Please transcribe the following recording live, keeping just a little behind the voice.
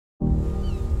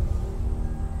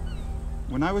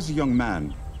When I was a young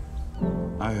man,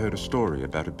 I heard a story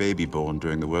about a baby born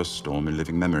during the worst storm in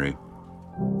living memory.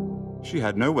 She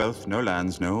had no wealth, no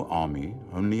lands, no army,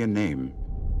 only a name.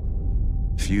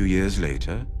 A few years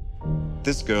later,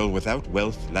 this girl without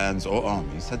wealth, lands, or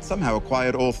armies had somehow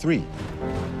acquired all three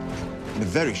in a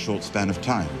very short span of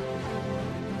time.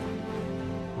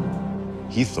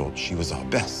 He thought she was our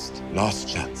best, last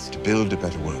chance to build a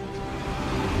better world.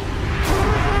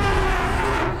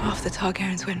 Half the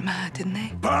Targaryens went mad, didn't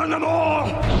they? Burn them all!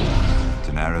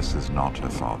 Daenerys is not her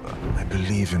father. I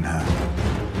believe in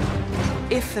her.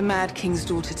 If the Mad King's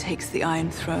daughter takes the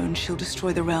Iron Throne, she'll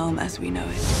destroy the realm as we know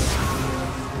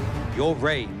it. Your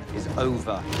reign is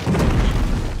over.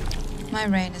 My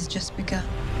reign has just begun.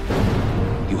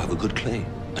 You have a good claim,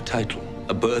 a title,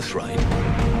 a birthright.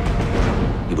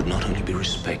 You would not only be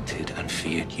respected and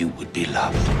feared, you would be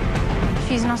loved.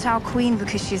 She's not our queen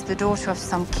because she's the daughter of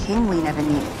some king we never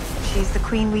knew. She's the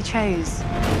queen we chose.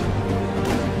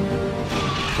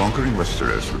 Conquering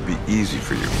Westeros would be easy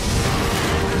for you.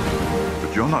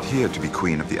 But you're not here to be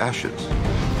Queen of the Ashes.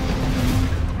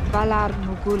 Valar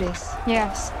Morghulis.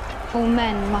 Yes, all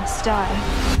men must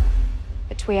die.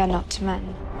 But we are not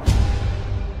men.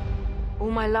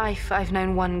 All my life, I've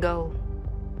known one goal.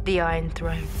 The Iron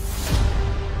Throne.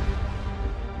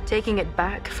 Taking it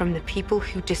back from the people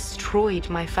who destroyed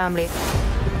my family.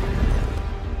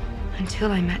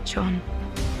 Until I met Jon.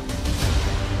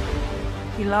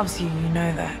 He loves you, you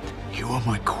know that. You are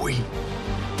my queen.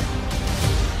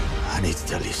 I need to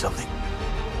tell you something.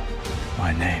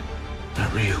 My name, my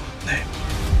real name,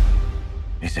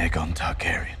 is Aegon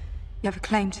Targaryen. You have a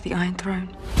claim to the Iron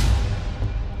Throne.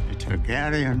 A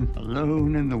Targaryen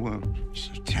alone in the world is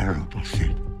a terrible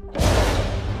thing.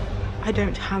 I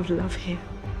don't have love here.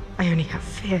 I only have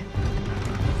fear.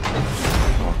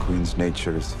 Our queen's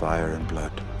nature is fire and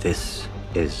blood. This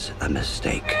is a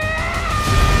mistake.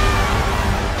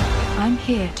 I'm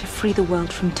here to free the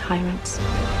world from tyrants.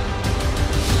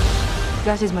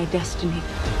 That is my destiny.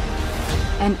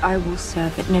 And I will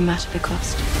serve it no matter the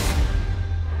cost.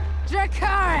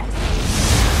 Dracarys!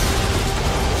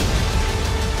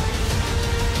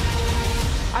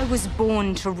 I was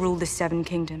born to rule the Seven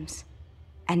Kingdoms.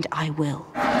 And I will.